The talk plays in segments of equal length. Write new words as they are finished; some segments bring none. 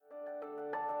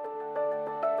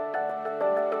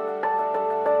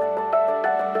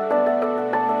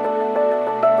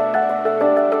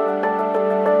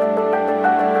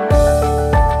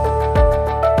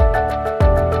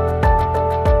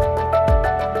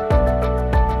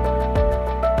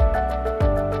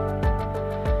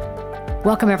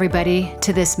Welcome, everybody,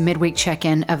 to this midweek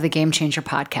check-in of the Game Changer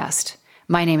podcast.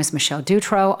 My name is Michelle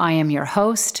Dutro. I am your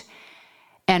host,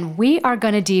 and we are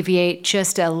going to deviate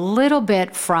just a little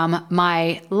bit from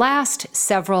my last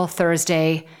several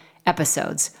Thursday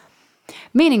episodes,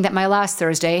 meaning that my last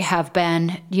Thursday have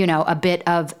been, a bit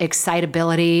of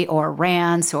excitability or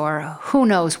rants or who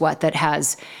knows what that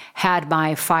has had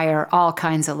my fire all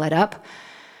kinds of lit up.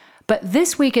 But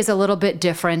this week is a little bit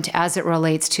different as it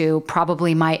relates to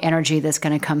probably my energy that's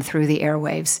going to come through the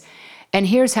airwaves. And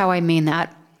here's how I mean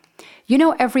that.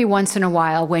 Every once in a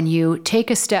while when you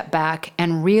take a step back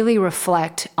and really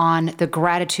reflect on the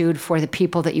gratitude for the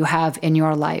people that you have in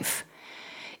your life,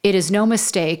 it is no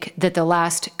mistake that the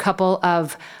last couple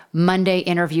of Monday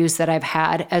interviews that I've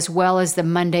had, as well as the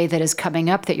Monday that is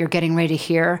coming up that you're getting ready to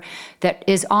hear, that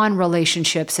is on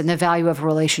relationships and the value of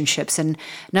relationships and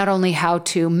not only how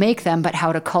to make them, but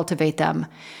how to cultivate them.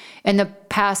 In the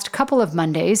past couple of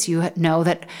Mondays, you know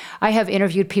that I have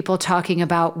interviewed people talking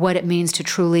about what it means to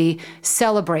truly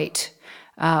celebrate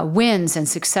wins and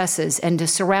successes and to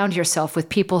surround yourself with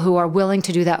people who are willing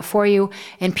to do that for you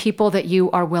and people that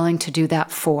you are willing to do that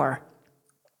for.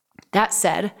 That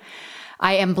said,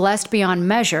 I am blessed beyond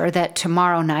measure that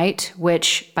tomorrow night,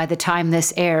 which by the time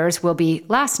this airs will be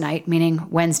last night, meaning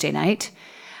Wednesday night,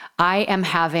 I am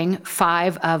having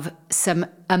 5 of some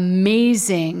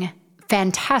amazing,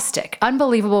 fantastic,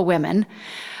 unbelievable women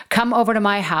come over to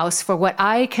my house for what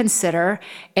I consider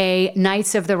a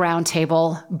Knights of the Round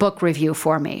Table book review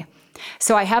for me.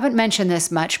 So I haven't mentioned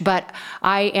this much, but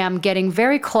I am getting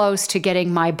very close to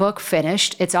getting my book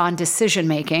finished. It's on decision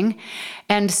making.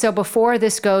 And so before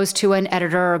this goes to an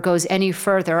editor or goes any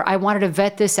further, I wanted to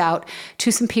vet this out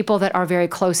to some people that are very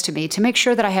close to me to make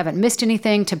sure that I haven't missed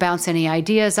anything, to bounce any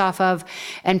ideas off of,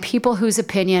 and people whose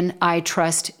opinion I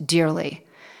trust dearly.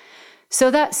 So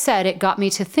that said, it got me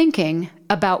to thinking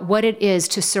about what it is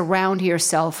to surround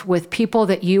yourself with people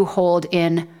that you hold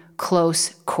in close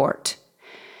court.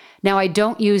 Now, I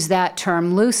don't use that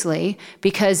term loosely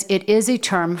because it is a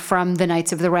term from the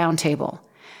Knights of the Round Table.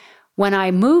 When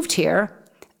I moved here,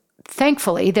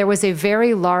 thankfully, there was a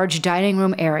very large dining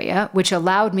room area which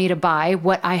allowed me to buy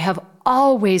what I have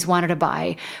always wanted to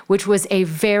buy, which was a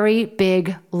very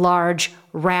big, large,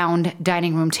 round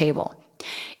dining room table.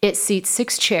 It seats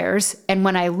 6 chairs, and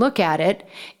when I look at it,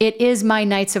 it is my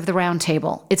Knights of the Round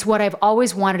Table. It's what I've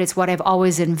always wanted. It's what I've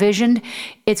always envisioned.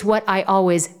 It's what I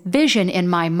always vision in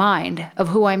my mind of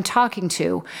who I'm talking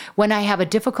to when I have a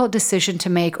difficult decision to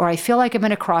make or I feel like I'm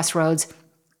in a crossroads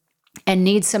and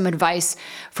need some advice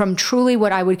from truly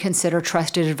what I would consider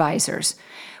trusted advisors.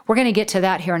 We're going to get to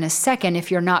that here in a second.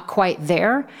 If you're not quite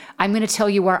there, I'm going to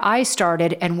tell you where I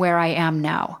started and where I am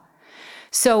now.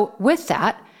 So with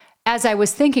that, as I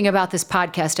was thinking about this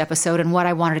podcast episode and what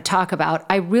I wanted to talk about,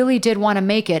 I really did want to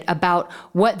make it about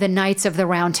what the Knights of the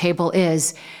Round Table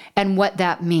is and what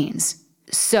that means.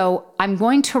 So I'm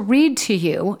going to read to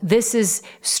you, this is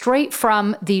straight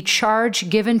from the charge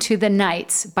given to the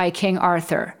knights by King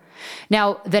Arthur.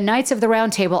 Now, the Knights of the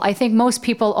Round Table, I think most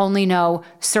people only know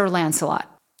Sir Lancelot.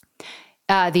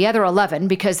 The other 11,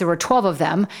 because there were 12 of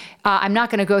them, I'm not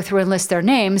going to go through and list their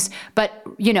names, but,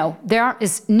 they aren't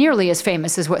as nearly as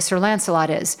famous as what Sir Lancelot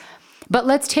is. But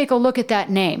let's take a look at that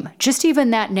name. Just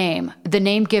even that name, the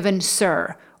name given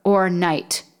Sir or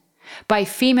Knight. By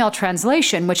female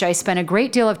translation, which I spent a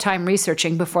great deal of time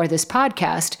researching before this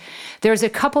podcast, there's a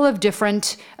couple of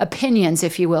different opinions,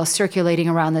 if you will, circulating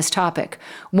around this topic.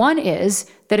 One is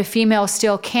that a female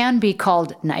still can be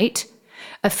called Knight.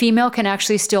 A female can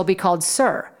actually still be called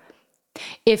Sir.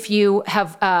 If you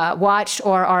have watched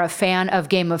or are a fan of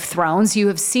Game of Thrones, you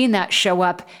have seen that show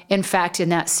up, in fact, in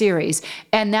that series.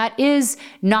 And that is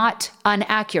not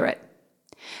inaccurate.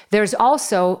 There's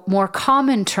also more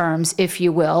common terms, if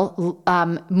you will,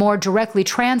 more directly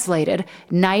translated,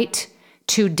 knight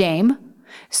to dame.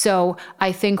 So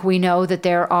I think we know that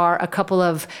there are a couple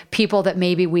of people that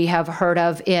maybe we have heard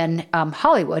of in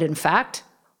Hollywood, in fact,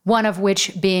 one of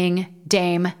which being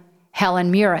Dame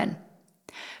Helen Mirren.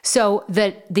 So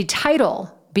the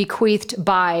title bequeathed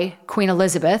by Queen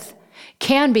Elizabeth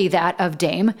can be that of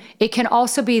Dame. It can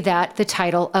also be the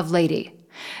title of Lady.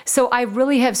 So I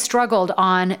really have struggled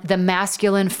on the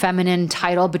masculine, feminine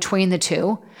title between the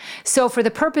two. So for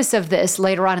the purpose of this,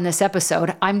 later on in this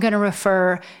episode, I'm going to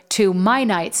refer to my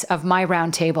knights of my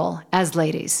round table as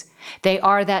ladies. They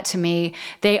are that to me.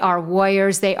 They are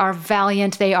warriors. They are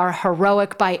valiant. They are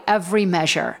heroic by every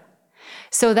measure.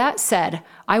 So that said,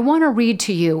 I want to read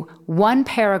to you one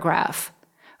paragraph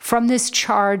from this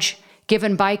charge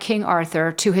given by King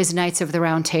Arthur to his Knights of the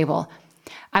Round Table.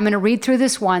 I'm going to read through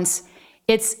this once.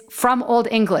 It's from Old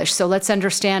English, so let's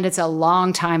understand it's a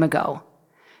long time ago.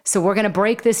 So we're going to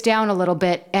break this down a little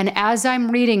bit. And as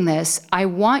I'm reading this, I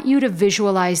want you to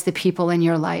visualize the people in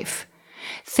your life.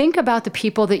 Think about the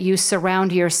people that you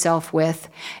surround yourself with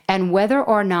and whether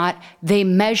or not they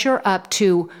measure up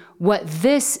to what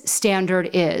this standard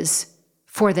is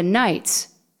for the knights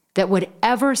that would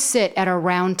ever sit at a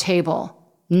round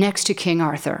table next to King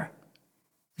Arthur.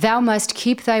 Thou must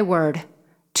keep thy word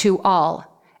to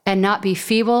all and not be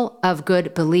feeble of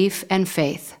good belief and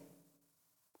faith.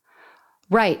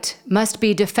 Right must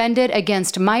be defended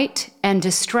against might, and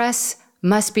distress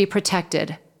must be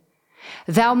protected.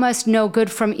 Thou must know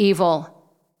good from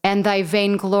evil, and thy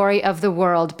vainglory of the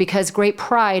world, because great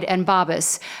pride and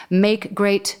bobbice make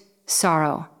great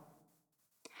sorrow.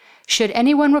 Should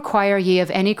anyone require ye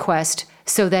of any quest,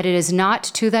 so that it is not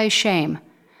to thy shame,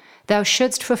 thou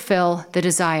shouldst fulfill the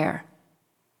desire.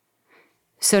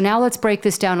 So now let's break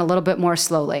this down a little bit more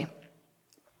slowly,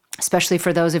 especially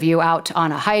for those of you out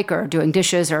on a hike or doing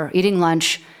dishes or eating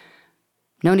lunch.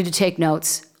 No need to take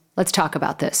notes. Let's talk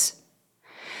about this.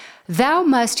 Thou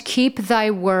must keep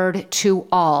thy word to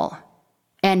all,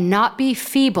 and not be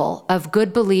feeble of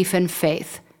good belief and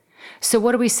faith. So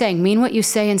what are we saying? Mean what you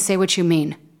say and say what you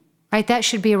mean, right? That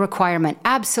should be a requirement.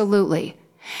 Absolutely.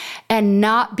 And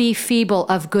not be feeble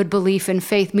of good belief and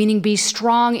faith, meaning be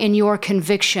strong in your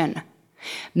conviction.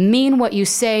 Mean what you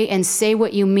say and say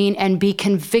what you mean and be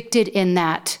convicted in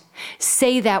that.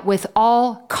 Say that with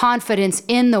all confidence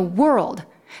in the world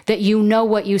that you know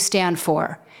what you stand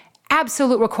for.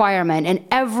 Absolute requirement. And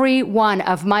every one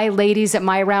of my ladies at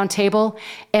my round table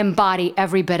embody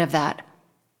every bit of that.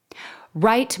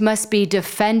 Right must be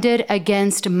defended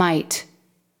against might.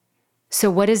 So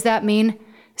what does that mean?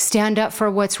 Stand up for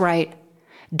what's right.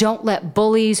 Don't let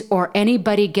bullies or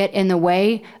anybody get in the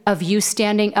way of you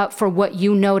standing up for what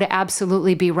you know to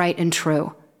absolutely be right and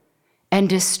true. And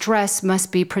distress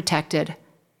must be protected.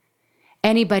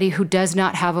 Anybody who does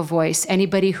not have a voice,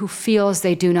 anybody who feels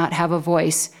they do not have a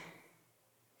voice,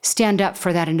 stand up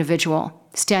for that individual.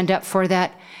 Stand up for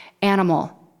that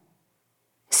animal.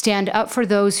 Stand up for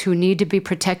those who need to be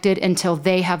protected until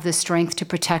they have the strength to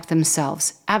protect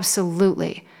themselves.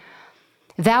 Absolutely.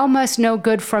 Thou must know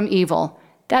good from evil.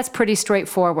 That's pretty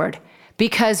straightforward.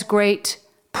 Because great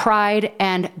pride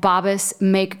and bobbice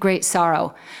make great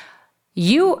sorrow.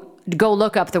 You go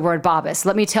look up the word bobbice.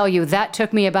 Let me tell you, that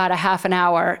took me about a half an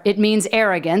hour. It means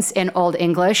arrogance in Old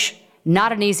English.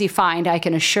 Not an easy find, I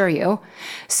can assure you.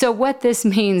 So what this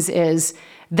means is,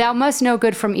 thou must know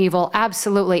good from evil,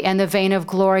 absolutely, and the vain of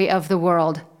glory of the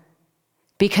world.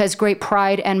 Because great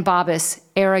pride and bobbice,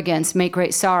 arrogance, make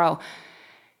great sorrow.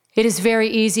 It is very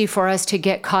easy for us to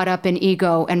get caught up in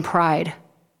ego and pride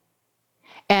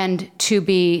and to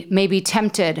be maybe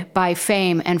tempted by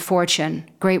fame and fortune,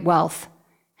 great wealth,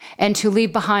 and to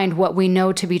leave behind what we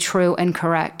know to be true and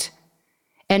correct,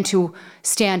 and to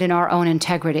stand in our own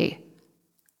integrity.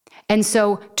 And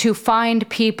so to find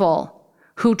people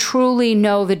who truly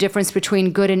know the difference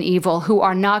between good and evil, who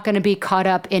are not going to be caught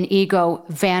up in ego,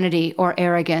 vanity, or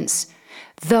arrogance,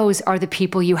 those are the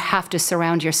people you have to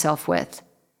surround yourself with.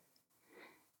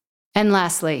 And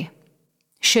lastly,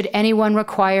 should anyone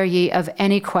require ye of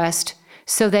any quest,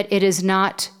 so that it is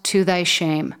not to thy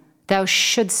shame, thou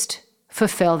shouldst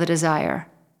fulfill the desire.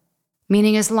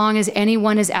 Meaning, as long as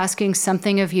anyone is asking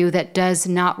something of you that does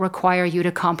not require you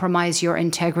to compromise your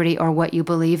integrity or what you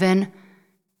believe in,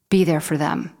 be there for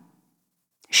them.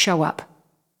 Show up.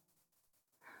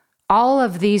 All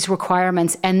of these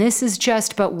requirements, and this is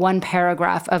just but one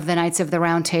paragraph of the Knights of the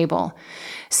Round Table.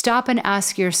 Stop and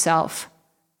ask yourself,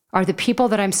 are the people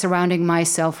that I'm surrounding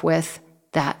myself with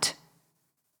that?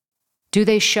 Do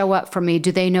they show up for me?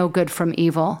 Do they know good from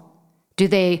evil? Do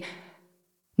they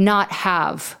not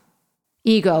have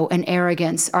ego and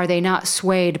arrogance? Are they not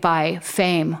swayed by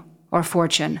fame or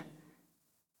fortune?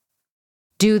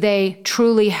 Do they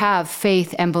truly have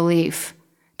faith and belief?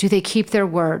 Do they keep their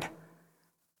word?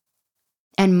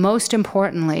 And most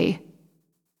importantly,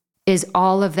 is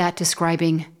all of that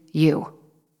describing you?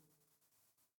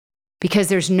 Because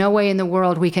there's no way in the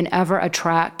world we can ever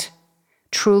attract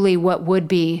truly what would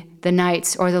be the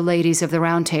knights or the ladies of the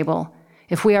Round Table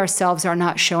if we ourselves are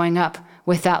not showing up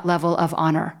with that level of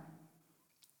honor.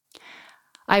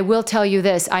 I will tell you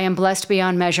this, I am blessed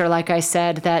beyond measure, like I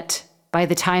said, that by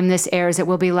the time this airs, it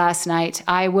will be last night,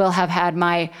 I will have had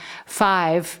my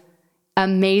 5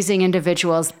 amazing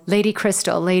individuals, Lady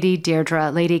Crystal, Lady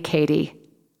Deirdre, Lady Katie,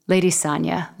 Lady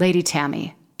Sonia, Lady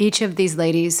Tammy. Each of these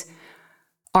ladies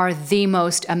are the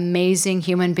most amazing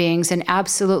human beings and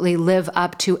absolutely live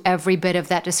up to every bit of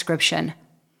that description.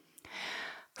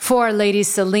 For Ladies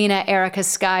Selena, Erica,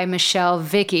 Sky, Michelle,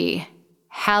 Vicky,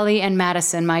 Hallie and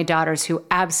Madison, my daughters, who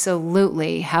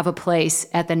absolutely have a place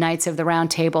at the Knights of the Round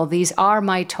Table. These are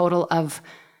my total of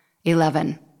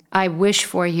 11. I wish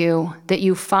for you that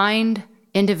you find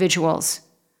individuals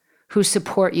who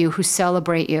support you, who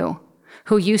celebrate you,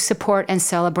 who you support and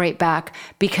celebrate back,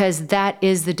 because that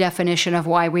is the definition of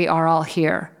why we are all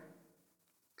here.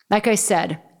 Like I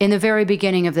said in the very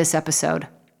beginning of this episode,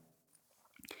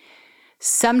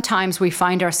 sometimes we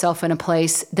find ourselves in a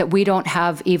place that we don't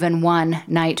have even one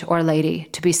knight or lady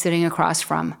to be sitting across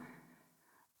from.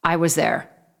 I was there.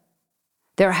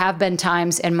 There have been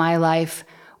times in my life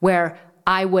where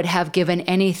I would have given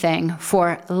anything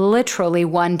for literally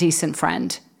one decent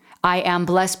friend. I am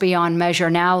blessed beyond measure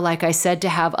now, like I said, to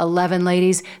have 11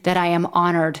 ladies that I am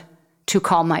honored to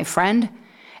call my friend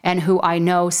and who I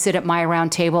know sit at my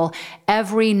round table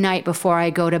every night before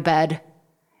I go to bed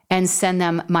and send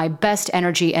them my best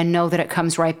energy and know that it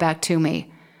comes right back to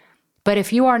me. But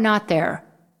if you are not there,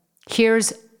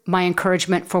 here's my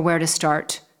encouragement for where to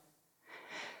start.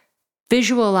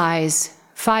 Visualize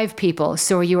 5 people,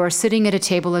 so you are sitting at a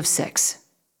table of 6.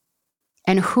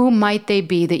 And who might they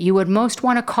be that you would most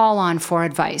want to call on for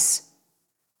advice?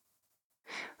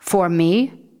 For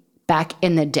me, back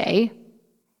in the day,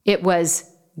 it was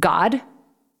God,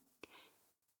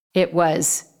 it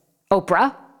was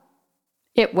Oprah,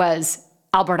 it was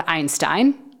Albert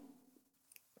Einstein,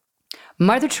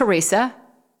 Mother Teresa,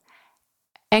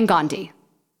 and Gandhi.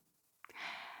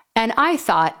 And I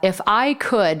thought if I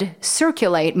could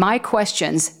circulate my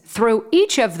questions through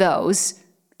each of those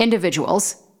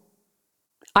individuals,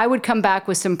 I would come back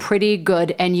with some pretty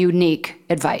good and unique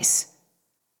advice.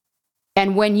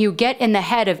 And when you get in the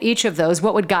head of each of those,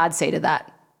 what would God say to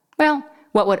that? Well,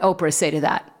 what would Oprah say to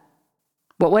that?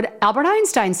 What would Albert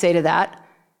Einstein say to that?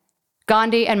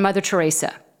 Gandhi and Mother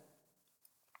Teresa.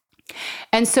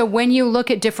 And so when you look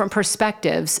at different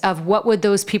perspectives of what would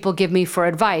those people give me for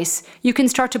advice, you can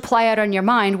start to play out on your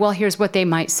mind, well, here's what they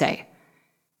might say.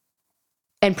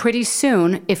 And pretty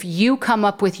soon, if you come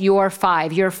up with your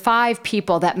 5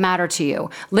 people that matter to you,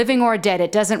 living or dead,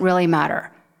 it doesn't really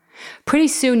matter. Pretty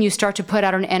soon you start to put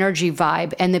out an energy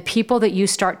vibe, and the people that you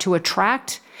start to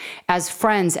attract as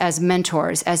friends, as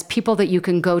mentors, as people that you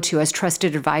can go to as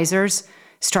trusted advisors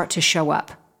start to show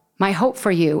up. My hope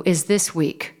for you is this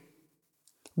week,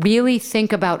 really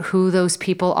think about who those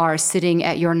people are sitting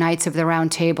at your Knights of the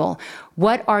Round Table.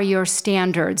 What are your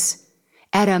standards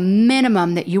at a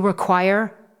minimum that you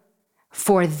require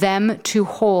for them to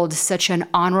hold such an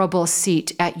honorable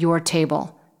seat at your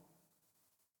table?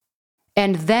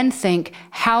 And then think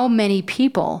how many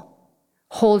people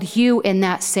hold you in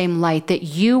that same light that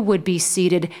you would be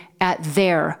seated at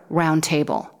their round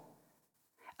table.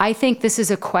 I think this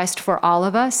is a quest for all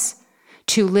of us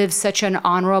to live such an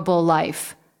honorable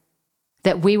life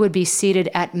that we would be seated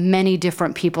at many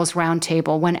different people's round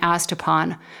table when asked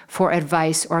upon for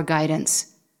advice or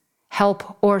guidance,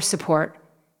 help or support,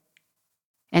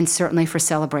 and certainly for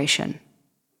celebration.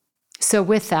 So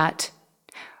with that,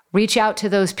 reach out to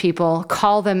those people,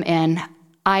 call them in.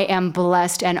 I am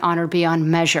blessed and honored beyond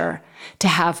measure to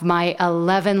have my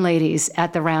 11 ladies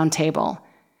at the round table.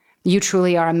 You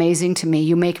truly are amazing to me.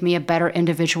 You make me a better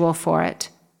individual for it.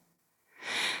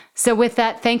 So with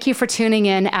that, thank you for tuning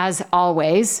in as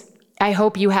always. I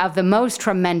hope you have the most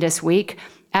tremendous week.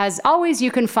 As always,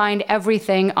 you can find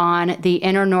everything on the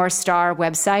Inner North Star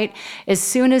website. As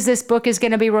soon as this book is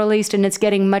going to be released and it's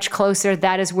getting much closer,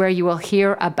 that is where you will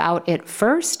hear about it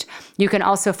first. You can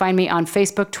also find me on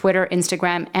Facebook, Twitter,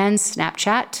 Instagram, and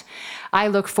Snapchat. I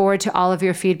look forward to all of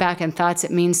your feedback and thoughts.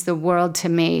 It means the world to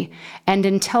me. And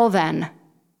until then,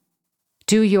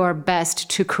 do your best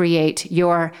to create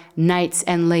your knights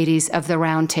and ladies of the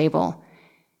round table.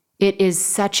 It is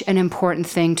such an important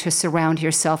thing to surround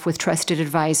yourself with trusted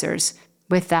advisors.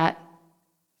 With that,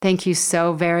 thank you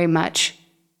so very much.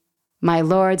 My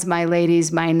lords, my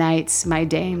ladies, my knights, my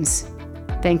dames,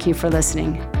 thank you for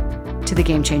listening to the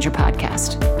Game Changer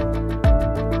Podcast.